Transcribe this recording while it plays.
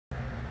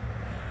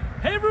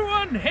Hey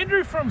everyone,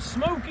 Henry from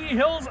Smokey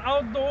Hills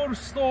Outdoor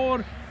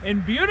Store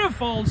in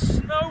beautiful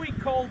snowy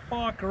Cold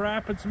Park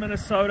Rapids,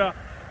 Minnesota.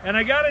 And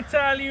I gotta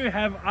tell you,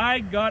 have I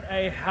got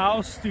a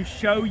house to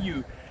show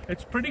you.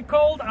 It's pretty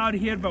cold out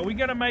here, but we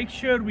gotta make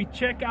sure we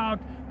check out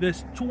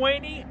this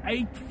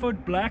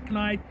 28-foot Black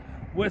Knight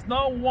with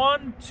not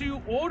 1,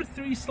 2, or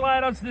 3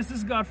 slide outs. This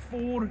has got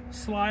 4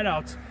 slide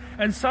outs.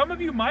 And some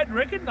of you might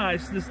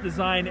recognize this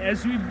design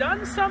as we've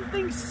done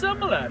something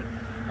similar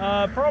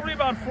probably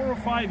about 4 or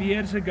 5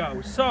 years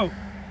ago. So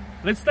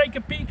let's take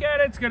a peek at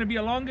it. It's going to be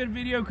a longer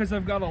video because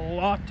I've got a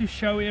lot to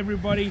show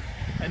everybody,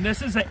 and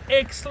this is an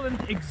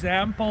excellent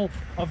example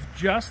of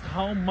just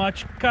how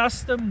much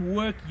custom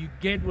work you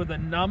get with the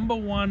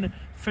 #1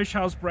 fish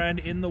house brand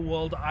in the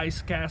world,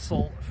 Ice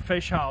Castle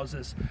Fish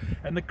Houses.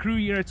 And the crew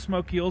here at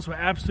Smokey Hills were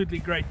absolutely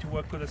great to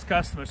work with this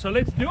customer. So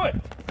let's do it.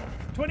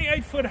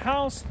 28-foot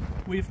house.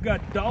 We've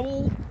got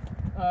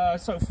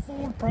so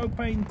 4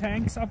 propane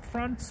tanks up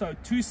front, so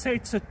 2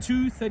 sets of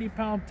 2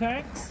 30-pound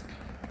tanks.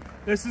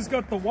 This has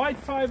got the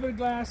white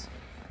fiberglass,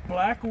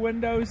 black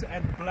windows,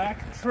 and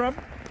black trim.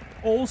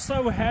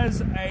 Also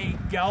has a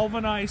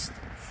galvanized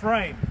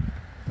frame.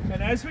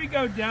 And as we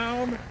go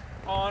down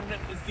on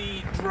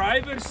the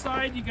driver's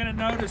side, you're going to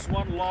notice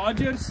one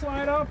larger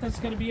slide out that's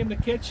going to be in the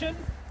kitchen,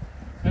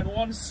 and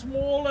one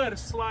smaller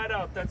slide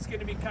out that's going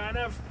to be kind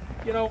of,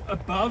 you know,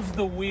 above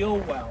the wheel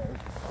well.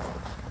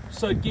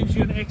 So it gives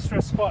you an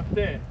extra spot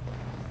there.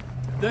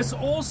 This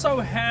also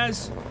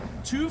has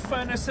 2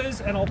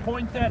 furnaces, and I'll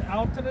point that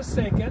out in a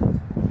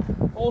second.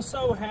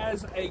 Also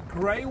has a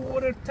gray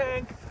water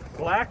tank,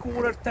 black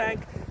water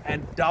tank,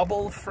 and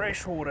double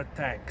freshwater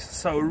tanks.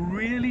 So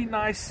really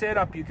nice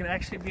setup. You can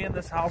actually be in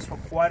this house for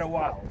quite a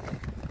while.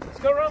 Let's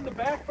go around the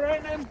back,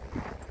 Brandon.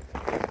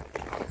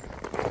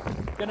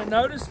 Gonna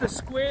notice the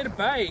square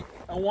bay,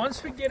 and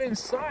once we get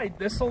inside,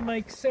 this will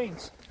make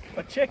sense.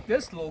 But check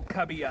this little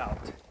cubby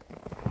out.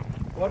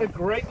 What a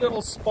great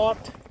little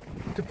spot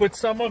to put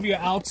some of your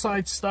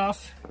outside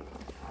stuff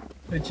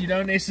that you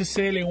don't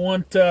necessarily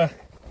want to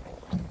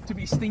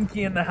be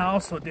stinky in the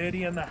house or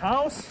dirty in the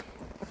house.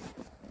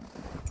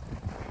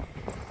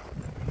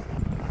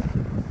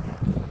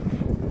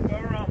 Go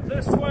around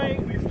this way.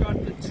 We've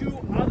got the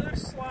 2 other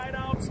slide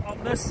outs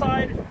on this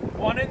side.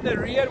 One in the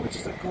rear, which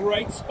is a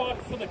great spot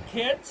for the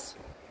kids.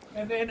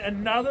 And then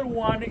another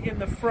one in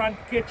the front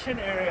kitchen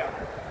area.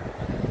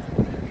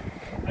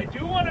 I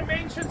do want to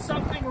mention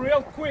something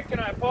real quick, and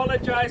I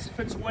apologize if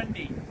it's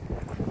windy.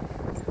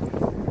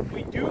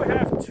 We do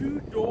have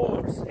 2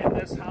 doors in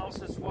this house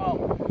as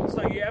well.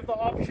 So you have the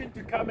option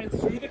to come in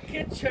through the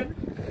kitchen,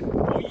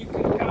 or you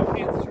can come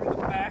in through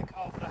the back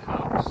of the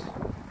house.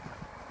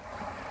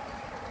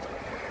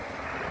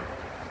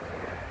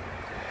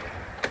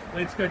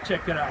 Let's go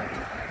check it out.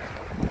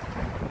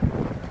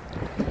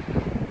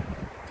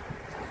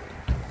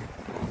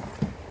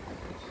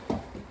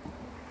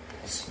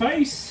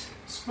 Space,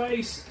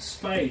 space,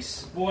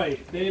 space. Boy,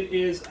 there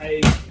is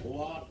a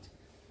lot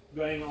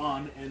going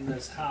on in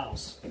this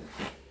house.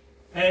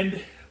 And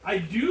I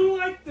do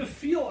like the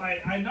feel.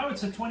 I know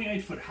it's a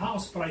 28-foot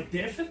house, but I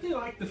definitely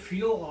like the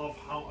feel of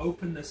how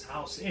open this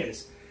house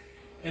is.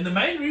 And the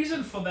main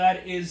reason for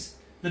that is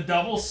the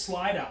double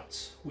slide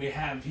outs we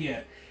have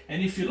here.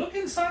 And if you look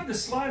inside the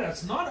slide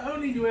outs, not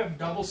only do we have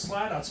double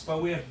slide outs,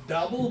 but we have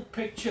double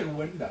picture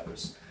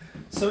windows.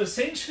 So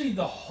essentially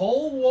the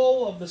whole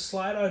wall of the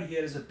slide out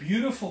here is a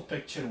beautiful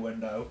picture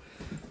window,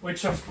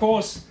 which of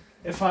course,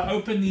 if I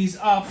open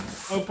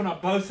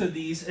up both of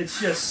these, it's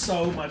just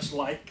so much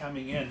light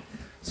coming in.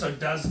 So it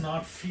does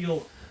not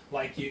feel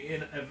like you're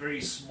in a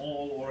very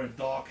small or a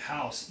dark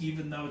house,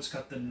 even though it's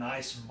got the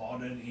nice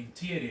modern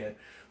interior,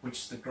 which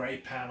is the gray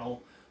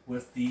panel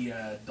with the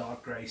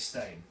dark gray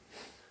stain.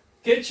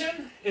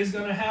 Kitchen is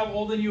going to have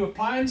all the new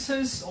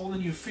appliances, all the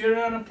new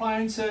Furion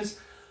appliances,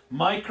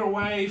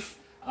 microwave,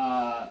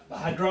 the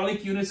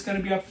hydraulic unit's going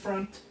to be up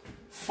front,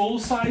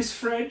 full-size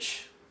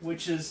fridge,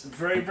 which is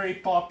very, very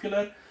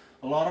popular.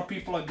 A lot of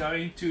people are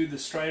going to the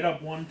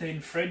straight-up 110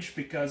 fridge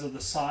because of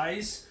the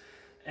size,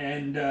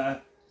 and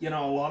you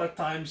know, a lot of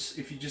times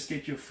if you just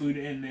get your food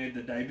in there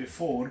the day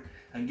before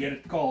and get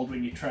it cold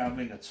when you're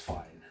traveling, it's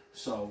fine.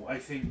 So I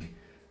think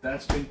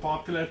that's been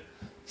popular.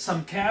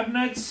 Some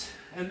cabinets,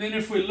 and then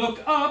if we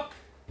look up,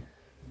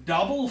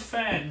 double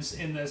fans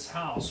in this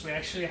house. We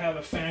actually have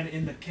a fan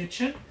in the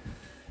kitchen,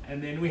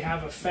 and then we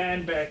have a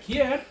fan back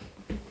here,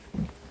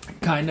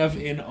 kind of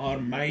in our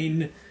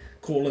main,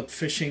 call it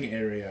fishing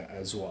area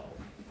as well.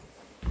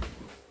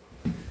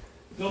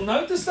 You'll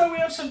notice that we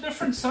have some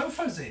different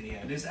sofas in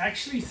here. There's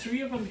actually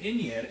 3 of them in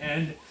here,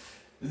 and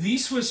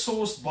these were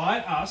sourced by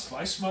us,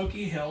 by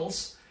Smokey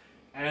Hills,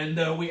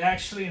 and we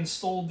actually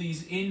installed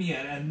these in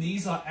here, and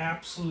these are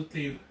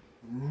absolutely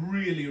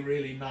really,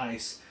 really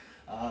nice.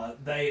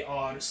 They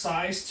are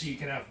sized so you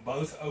can have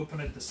both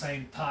open at the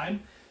same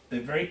time. They're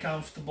very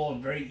comfortable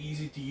and very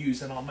easy to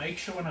use, and I'll make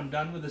sure when I'm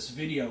done with this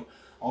video,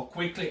 I'll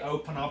quickly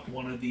open up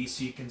one of these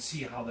so you can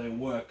see how they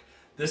work.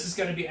 This is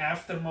going to be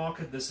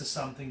aftermarket. This is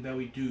something that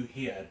we do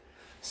here.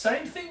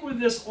 Same thing with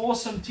this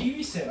awesome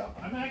TV setup.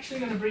 I'm actually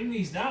going to bring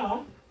these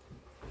down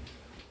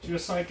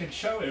just so I can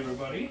show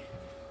everybody.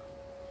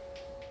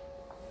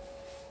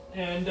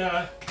 And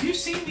you've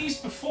seen these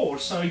before,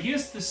 so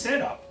here's the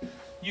setup.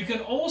 You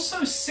can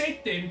also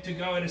set them to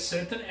go at a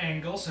certain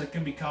angle so it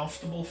can be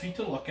comfortable for you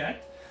to look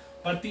at.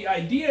 But the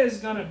idea is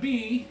going to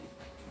be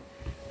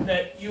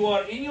that you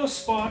are in your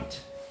spot.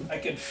 I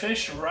can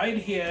fish right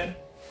here.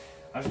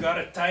 I've got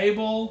a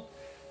table.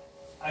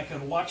 I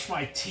can watch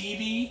my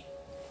TV.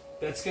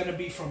 That's going to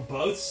be from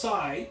both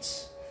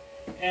sides.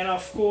 And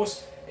of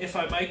course, if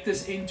I make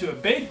this into a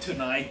bed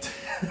tonight,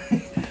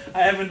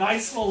 I have a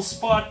nice little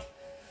spot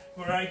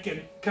where I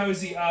can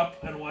cozy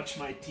up and watch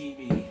my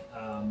TV.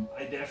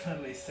 I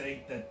definitely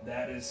think that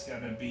that is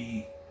going to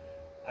be,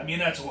 I mean,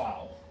 that's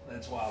wow.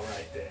 That's wow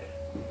right there.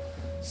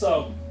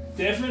 So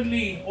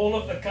definitely all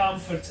of the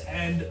comforts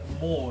and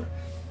more.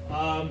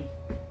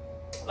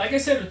 Like I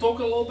said, we'll talk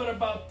a little bit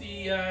about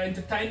the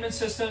entertainment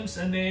systems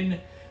and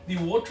then the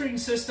watering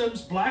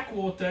systems. Black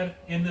water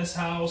in this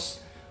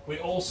house. We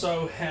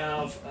also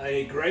have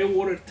a grey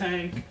water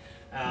tank.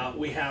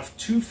 We have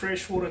 2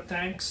 freshwater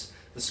tanks,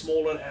 the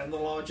smaller and the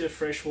larger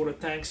freshwater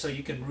tanks, so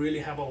you can really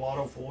have a lot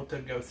of water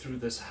go through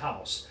this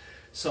house.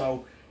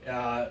 So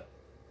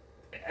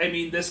I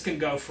mean, this can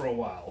go for a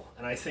while,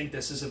 and I think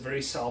this is a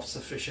very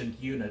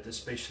self-sufficient unit,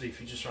 especially if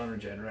you just run a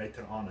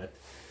generator on it.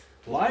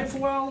 Live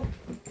well,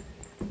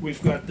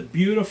 we've got the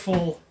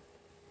beautiful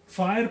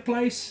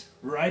fireplace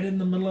right in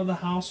the middle of the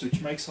house,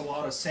 which makes a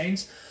lot of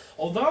sense.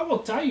 Although I will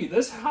tell you,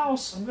 this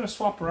house, I'm going to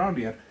swap around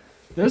here,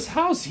 this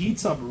house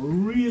heats up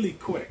really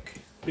quick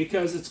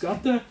because it's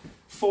got the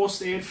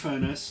forced air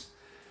furnace,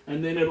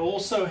 and then it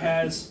also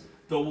has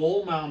the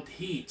wall mount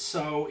heat.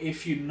 So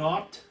if you're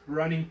not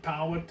running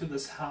power to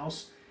this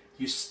house,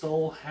 you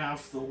still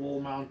have the wall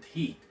mount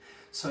heat.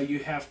 So you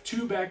have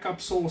 2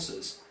 backup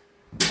sources,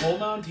 wall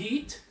mount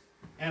heat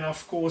and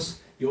of course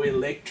your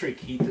electric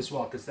heat as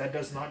well, because that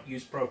does not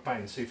use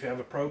propane. So if you have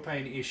a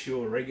propane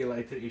issue or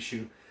regulator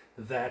issue,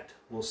 that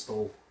will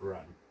still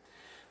run.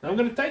 Now I'm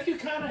going to take you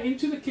kind of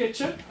into the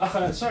kitchen,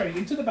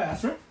 into the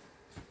bathroom.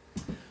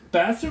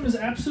 Bathroom is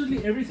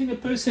absolutely everything a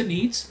person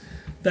needs.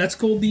 That's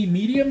called the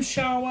medium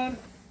shower.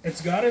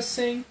 It's got a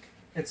sink.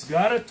 It's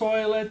got a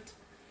toilet.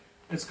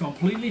 It's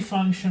completely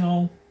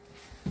functional.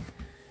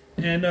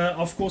 And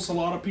of course, a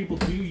lot of people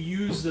do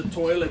use the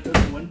toilet in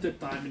the winter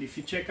time. And if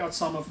you check out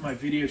some of my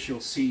videos,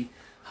 you'll see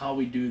how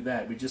we do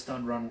that. We just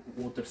don't run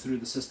water through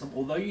the system,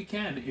 although you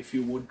can if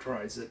you would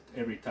tries it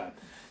every time.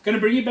 Going to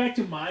bring you back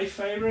to my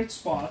favorite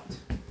spot,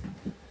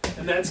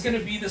 and that's going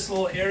to be this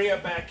little area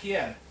back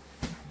here.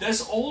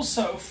 This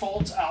also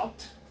folds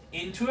out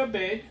into a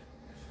bed.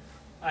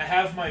 I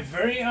have my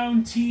very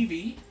own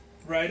TV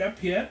right up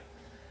here.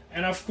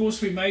 And of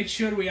course, we made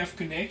sure we have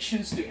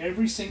connections to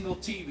every single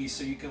TV,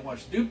 so you can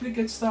watch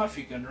duplicate stuff,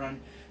 you can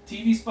run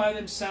TVs by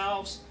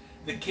themselves.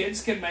 The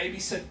kids can maybe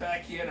sit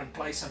back here and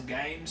play some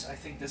games. I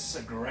think this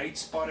is a great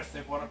spot if they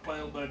want to play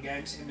a little bit of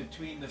games in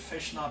between the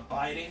fish not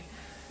biting.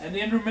 And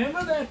then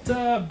remember that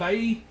the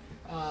bay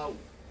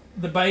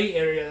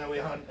area that we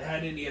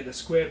had in here, the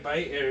square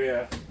bay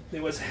area.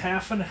 There was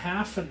half and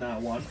half in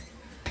that one.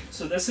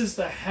 So this is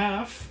the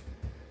half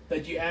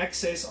that you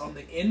access on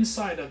the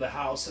inside of the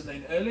house, and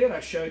then earlier I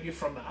showed you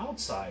from the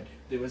outside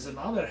there was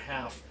another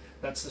half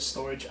that's the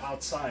storage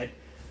outside.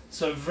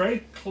 So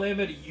very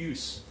clever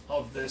use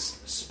of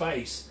this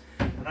space.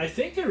 And I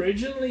think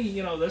originally,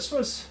 you know,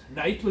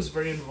 Nate was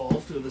very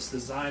involved with this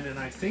design, and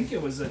I think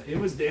it was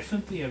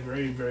definitely a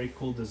very, very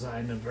cool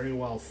design, a very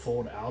well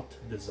thought out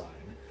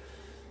design.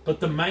 But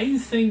the main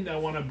thing that I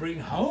want to bring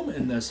home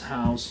in this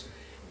house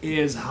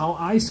is how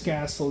Ice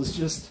Castle is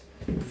just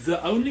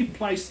the only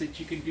place that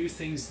you can do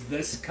things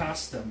this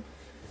custom.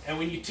 And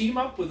when you team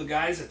up with the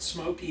guys at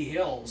Smokey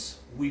Hills,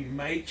 we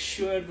make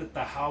sure that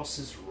the house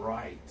is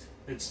right.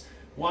 It's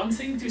one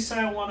thing to say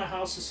I want a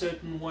house a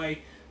certain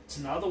way. It's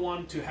another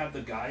one to have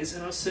the guys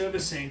in our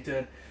service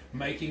center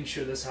making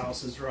sure this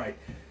house is right.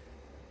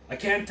 I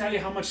can't tell you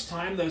how much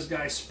time those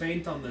guys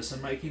spent on this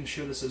and making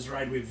sure this is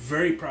right. We're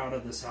very proud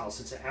of this house.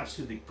 It's an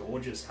absolutely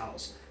gorgeous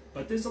house.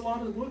 But there's a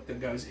lot of work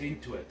that goes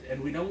into it,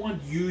 and we don't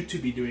want you to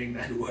be doing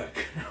that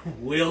work.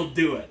 We'll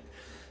do it.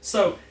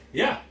 So,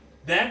 yeah,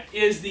 that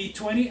is the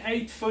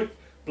 28-foot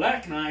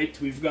Black Knight.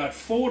 We've got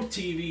 4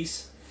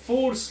 TVs,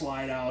 4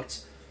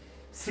 slide-outs,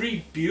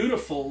 3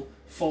 beautiful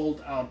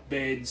fold-out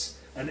beds,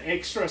 an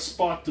extra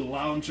spot to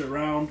lounge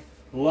around,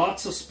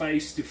 lots of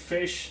space to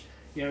fish.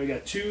 You know, we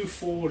got 2,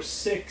 4,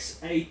 6,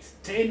 8,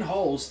 10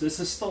 holes. This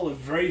is still a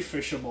very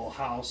fishable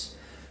house.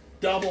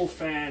 Double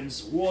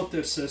fans,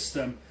 water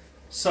system.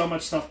 So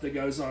much stuff that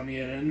goes on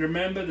here. And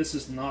remember, this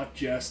is not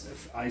just an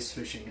ice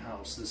fishing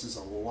house. This is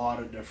a lot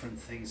of different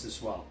things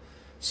as well.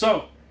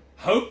 So,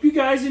 hope you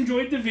guys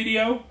enjoyed the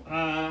video.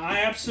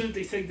 I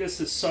absolutely think this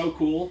is so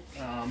cool.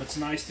 It's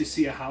nice to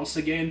see a house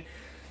again.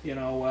 You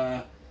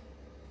know,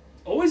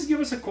 always give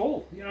us a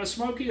call. You know,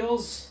 Smokey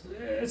Hills,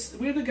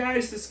 we're the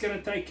guys that's going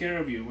to take care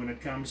of you when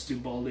it comes to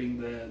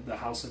building the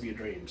house of your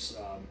dreams.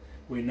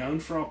 We're known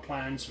for our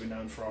plans. We're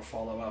known for our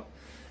follow-up.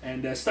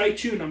 And stay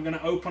tuned. I'm going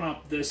to open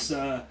up this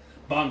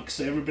bunk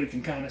so everybody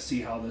can kind of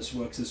see how this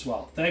works as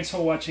well. Thanks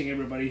for watching,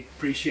 everybody.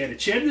 Appreciate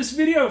it. Share this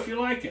video if you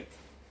like it.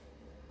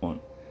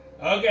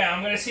 Okay,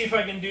 I'm going to see if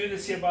I can do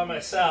this here by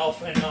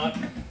myself and not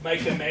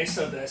make a mess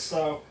of this.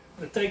 So I'm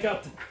going to take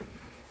out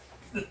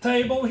the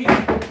table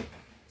here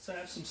so I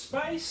have some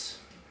space.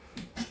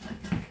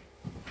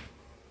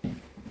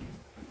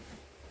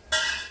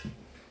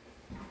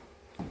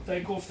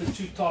 Take off the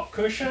 2 top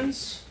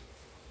cushions.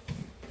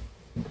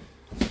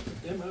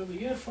 Put them over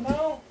here for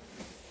now.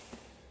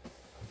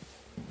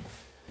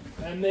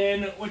 And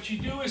then what you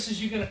do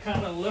is you're going to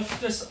kind of lift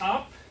this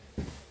up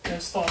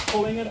and start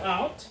pulling it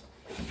out.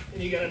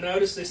 And you're going to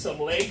notice there's some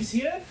legs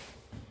here.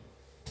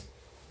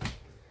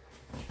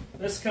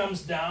 This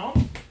comes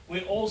down.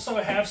 We also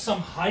have some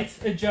height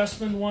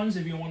adjustment ones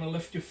if you want to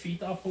lift your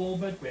feet up a little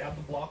bit. We have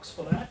the blocks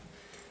for that.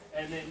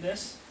 And then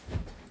this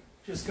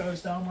just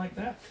goes down like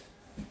that.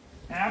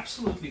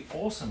 Absolutely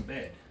awesome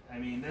bed. I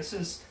mean, this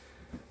is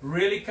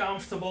really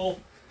comfortable.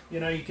 You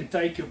know, you can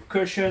take your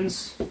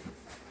cushions,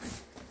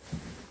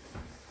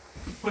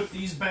 put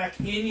these back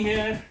in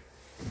here,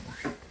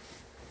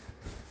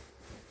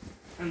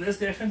 and this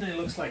definitely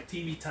looks like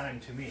TV time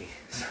to me.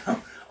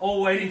 So,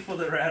 all waiting for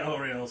the rat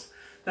Orioles.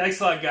 Thanks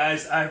a lot,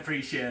 guys. I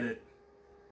appreciate it.